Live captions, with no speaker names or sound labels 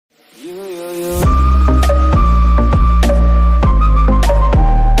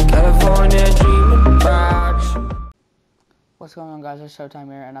What's going on, guys? It's Showtime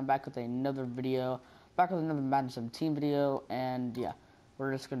here, and I'm back with another video, back with another Madden 17 video, and yeah,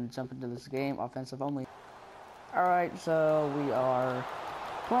 we're just going to jump into this game, offensive only. Alright, so we are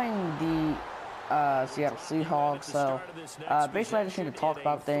playing the Seattle Seahawks, so basically I just need to talk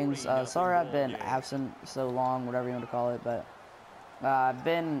about things. Sorry I've been absent so long, whatever you want to call it, but I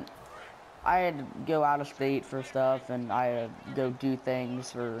had to go out of state for stuff, and I had to go do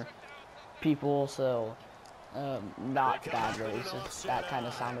things for people, so not bad really, it's just that kind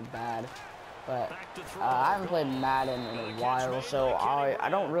of sounded bad, but I haven't played Madden in a while, so I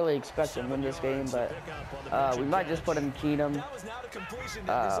don't really expect to win this game, but we might just put in Keenum,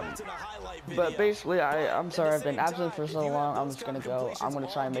 but basically I'm sorry I've been absent for so long. I'm just gonna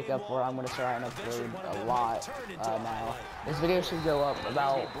try and make up for it. I'm gonna try and upload a lot now. This video should go up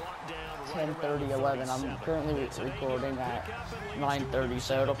about 10:30, 11. I'm currently recording at 9:30,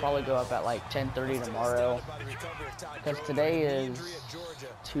 so it'll probably go up at like 10:30 tomorrow. Because today is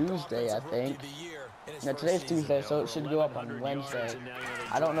Tuesday, I think. No, today's Tuesday, so it should go up on Wednesday.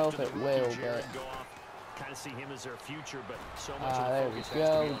 I don't know if it will, but there we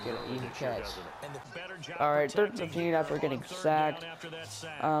go. We get an easy catch. Alright, 13-15 after getting sacked.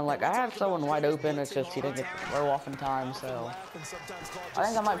 Like, I had someone wide open, it's just he didn't get the throw off in time, so I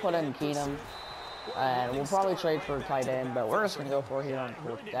think I might put in Keenum. And we'll probably trade for a tight end, but we're just going to go for it here on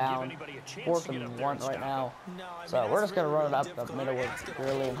 4th down. 4th and 1 right now. So we're just going to run it up the middle with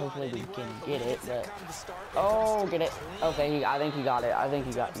Gurley, and hopefully we can get it. But oh, get it. Okay, I think he got it.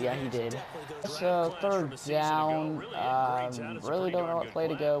 Yeah, he did. So 3rd down. Really don't know what play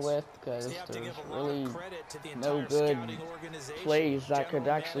to go with, because there's really no good plays that could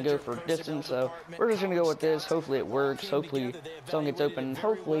actually go for distance. So we're just going to go with this. Hopefully it works. Hopefully someone gets open.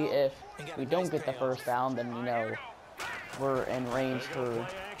 Hopefully if we don't get the 1st down, then you know we're in range for a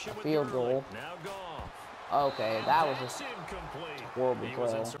field goal. Okay, that was a horrible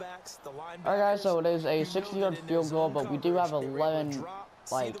play. Alright guys, so it is a 60-yard field goal, but we do have 11.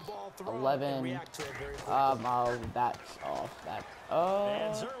 Oh, that's off.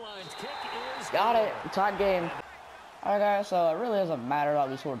 Got it. Tied game. Alright guys, so it really doesn't matter that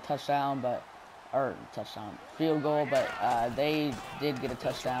we scored a touchdown, field goal, but they did get a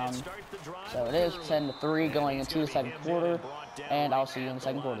touchdown. So it is 10-3 going into the 2nd quarter, and I'll see you in the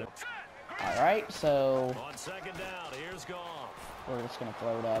 2nd quarter. Alright, so we're just going to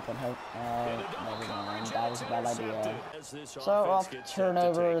throw it up and hope, never mind, that was a bad idea. So off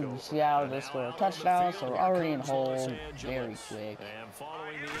turnover, Seattle just scored a touchdown, so we're already in hole very quick,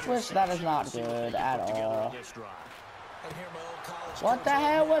 which that is not good at all. What the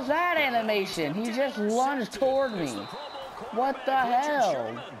hell was that animation? He just lunged toward me. What the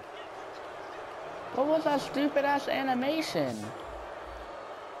hell? What was that stupid ass animation?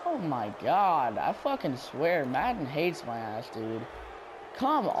 Oh my god, I fucking swear, Madden hates my ass, dude.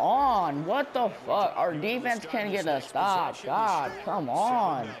 Come on, what the fuck? Our defense can't get a stop. God, come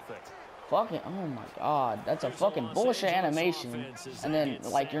on. Fucking, oh my god, that's a fucking bullshit animation, and then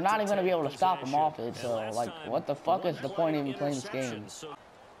like you're not even gonna be able to stop them off it, so like what the fuck is the point of even playing this game?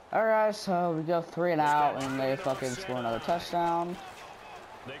 Alright, so we go 3 and out, and they fucking score another touchdown.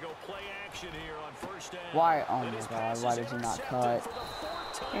 Why? Oh my god, why did you not cut?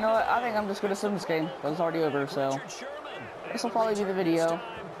 You know what, I think I'm just gonna sim this game, but it's already over, so this will probably be the video.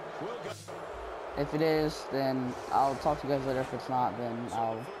 If it is, then I'll talk to you guys later. If it's not, then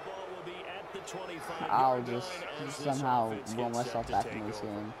I'll just somehow will myself back in this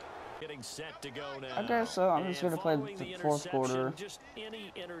game. Okay, so I'm just going to play the 4th quarter.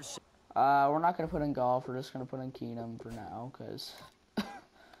 We're not going to put in Golf, we're just going to put in Keenum for now, because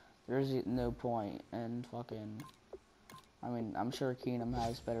there's no point in fucking... I mean, I'm sure Keenum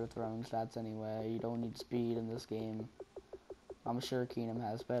has better throwing stats anyway. You don't need speed in this game. I'm sure Keenum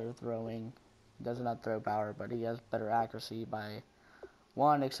has better throwing. He does not throw power, but he has better accuracy by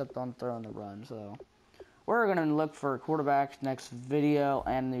 1, except on throwing the run. So we're gonna look for quarterbacks next video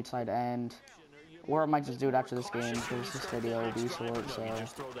and new tight end, or I might just do it after this game because this video will be short. So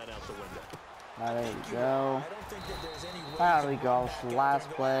there we go. There we go. Last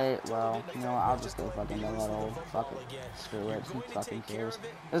play. Well, you know what, I'll just go fucking no little. Fuck it. Screw it. Who fucking cares?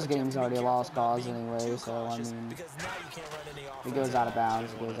 This game's already a lost cause anyway, so I mean, it goes out of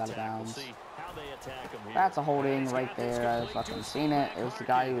bounds. It goes out of bounds. That's a holding right there. I've fucking seen it. It was the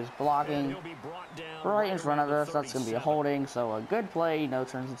guy who was blocking right in front of us. That's going to be a holding. So a good play, you know,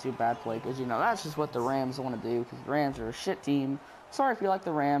 turns into a bad play. Because, you know, that's just what the Rams want to do. Because the Rams are a shit team. Sorry if you like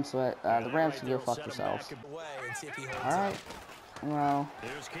the Rams, but the Rams can go fuck yourselves. Alright. Well.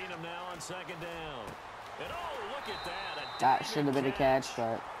 That should have been a catch,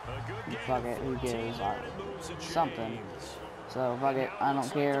 but fuck it. Who gives? Something. So, fuck it. I don't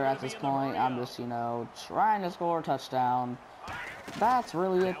care at this point. I'm just, you know, trying to score a touchdown. That's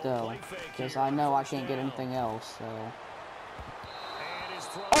really it, though. Because I know I can't get anything else, so.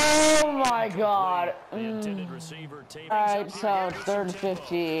 Oh, my God. Alright, so it's 3rd and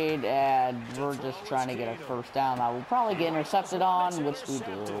 15, and we're just trying to get a first down. I will probably get intercepted on, which we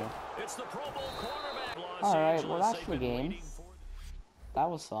do. Alright, well, that's the game. That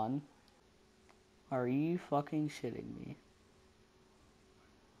was fun. Are you fucking shitting me?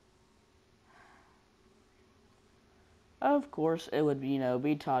 Of course, it would, you know,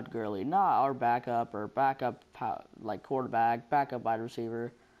 be Todd Gurley, not our backup or backup, like, quarterback, backup wide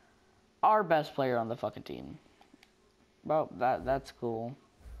receiver. Our best player on the fucking team. Well, that's cool.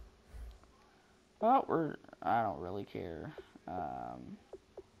 But I don't really care.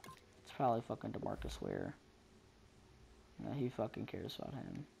 It's probably fucking DeMarcus Ware. No, he fucking cares about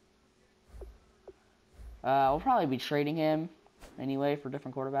him. We'll probably be trading him anyway for a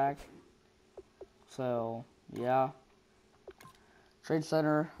different quarterback. So, yeah. Trade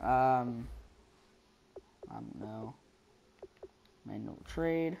center, I don't know. Manual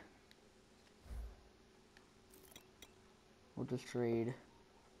trade. We'll just trade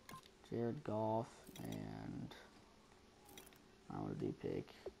Jared Goff and I want to do pick.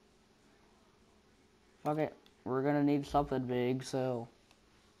 Fuck it. We're gonna need something big, so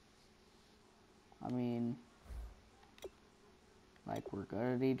I mean, like, we're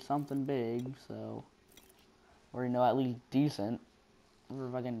gonna need something big, so, or, you know, at least decent. We're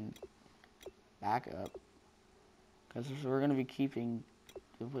fucking backup. Because we're gonna be keeping.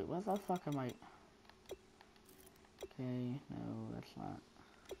 Wait, what the fuck am I? Okay, no, that's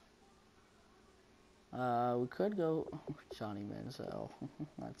not. We could go Johnny Manziel.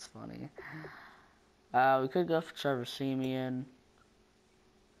 That's funny. We could go for Trevor Siemian.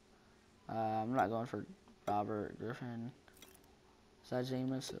 I'm not going for Robert Griffin. Is that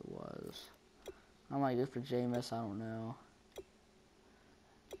Jameis? It was. I might go for Jameis. I don't know.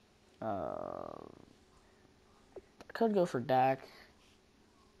 I could go for Dak.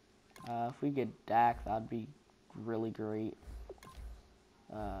 If we get Dak, that'd be really great.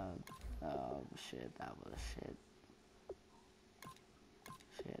 Oh shit, that was shit.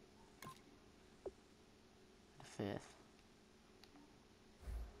 Shit. The 5th.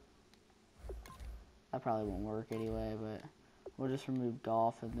 That probably won't work anyway, but we'll just remove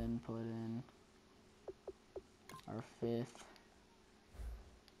Golf and then put in our 5th.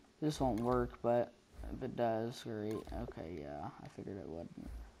 This won't work, but if it does, great. Okay, yeah, I figured it wouldn't.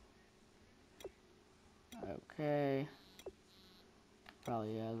 Okay.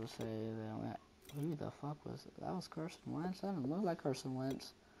 Probably, yeah, as I say, they don't have, who the fuck was it? That was Carson Wentz? That didn't look like Carson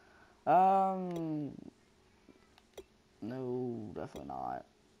Wentz. No, definitely not.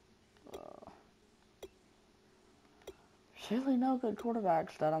 Really no good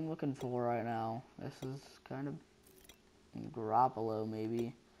quarterbacks that I'm looking for right now. This is kind of Garoppolo,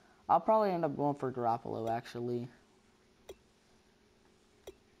 maybe. I'll probably end up going for Garoppolo, actually.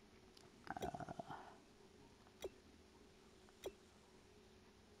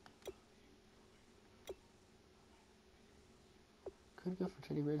 Could go for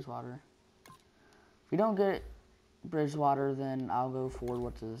Teddy Bridgewater. If we don't get Bridgewater, then I'll go for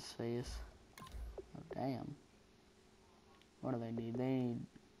what's his face. Oh, damn. What do they need? They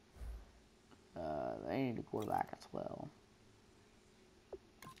need a quarterback as well.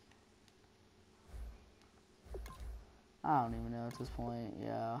 I don't even know at this point.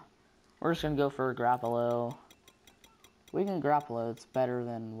 Yeah, we're just gonna go for Garoppolo. We can Garoppolo. It's better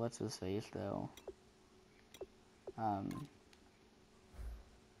than what's his face though.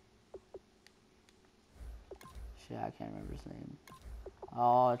 Shit, I can't remember his name.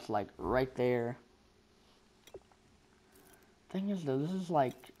 Oh, it's like right there. Thing is though, this is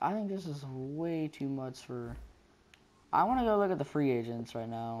like, I think this is way too much for. I want to go look at the free agents right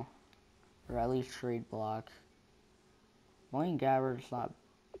now, or at least trade block. Blaine Gabbert's not.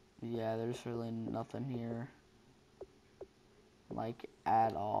 Yeah, there's really nothing here, like,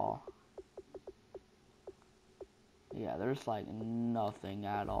 at all. Yeah, there's like nothing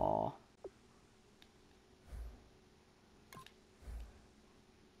at all.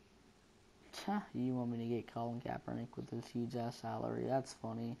 You want me to get Colin Kaepernick with this huge ass salary? That's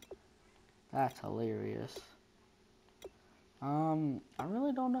funny. That's hilarious. I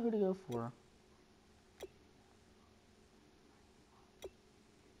really don't know who to go for.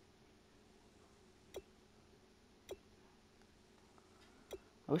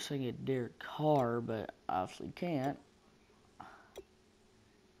 I wish I could get Derek Carr, but obviously can't.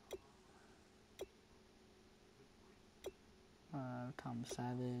 Tom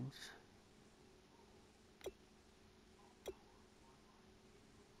Savage.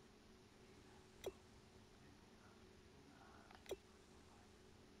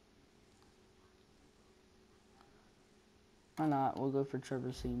 Why not? We'll go for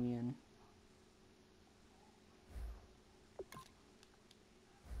Trevor Siemian.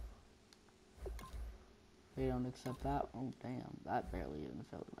 They don't accept that. Oh, damn. That barely even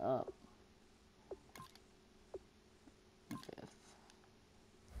filled it up. Fifth.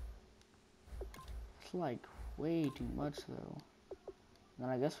 It's like way too much, though. Then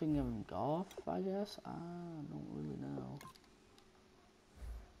I guess we can give him golf, I guess? I don't really know.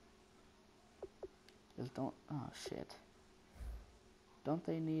 Just don't... Oh, shit. Don't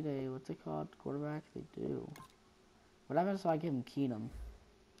they need a... What's it called? Quarterback? They do. What happens if I give him Keenum?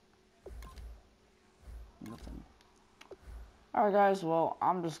 Nothing. Alright, guys. Well,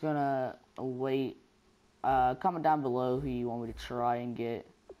 I'm just gonna wait. Comment down below who you want me to try and get.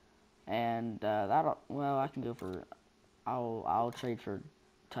 And, that'll... Well, I can go for... I'll trade for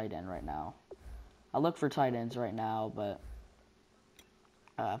tight end right now. I'll look for tight ends right now, but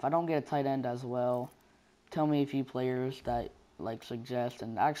if I don't get a tight end as well, tell me a few players that like suggest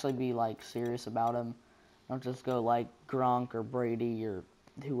and actually be like serious about them. Don't just go like Gronk or Brady or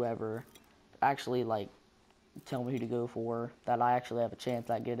whoever. Actually like tell me who to go for that I actually have a chance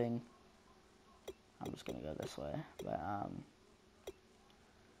at getting. I'm just gonna go this way, but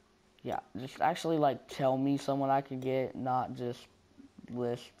yeah, just actually, like, tell me someone I could get, not just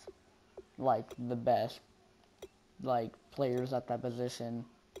list, like, the best, like, players at that position.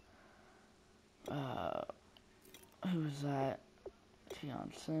 Who's that?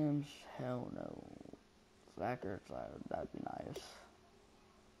 Deion Sims? Hell no. Zach Ertz, that'd be nice.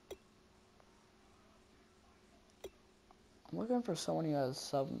 I'm looking for someone who has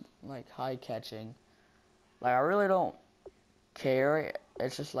some, like, high catching. Like, I really don't care.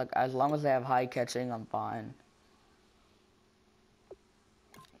 It's just like as long as they have high catching, I'm fine.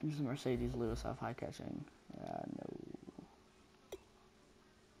 Does Mercedes Lewis have high catching?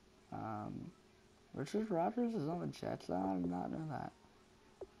 No. Richard Rodgers is on the Jets. I did not know that.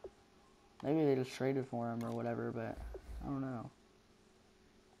 Maybe they just traded for him or whatever, but I don't know.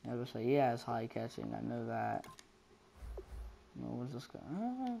 I was say he has high catching. I know that. What was this guy?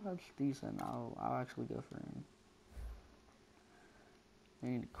 That's decent. I'll actually go for him. I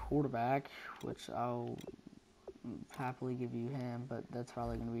need a quarterback, which I'll happily give you him, but that's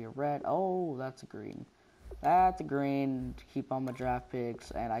probably going to be a red. Oh, that's a green. That's a green to keep on my draft picks,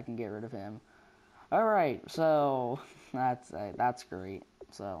 and I can get rid of him. All right, so that's great.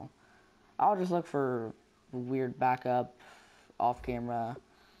 So I'll just look for a weird backup off camera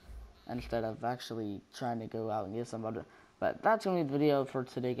instead of actually trying to go out and get somebody. But that's going to be the video for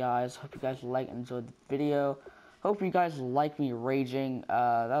today, guys. Hope you guys liked and enjoyed the video. Hope you guys like me raging.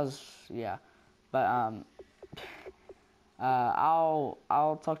 That was, yeah. But,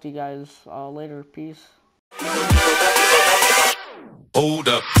 I'll talk to you guys later. Peace. Hold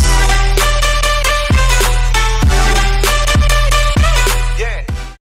up.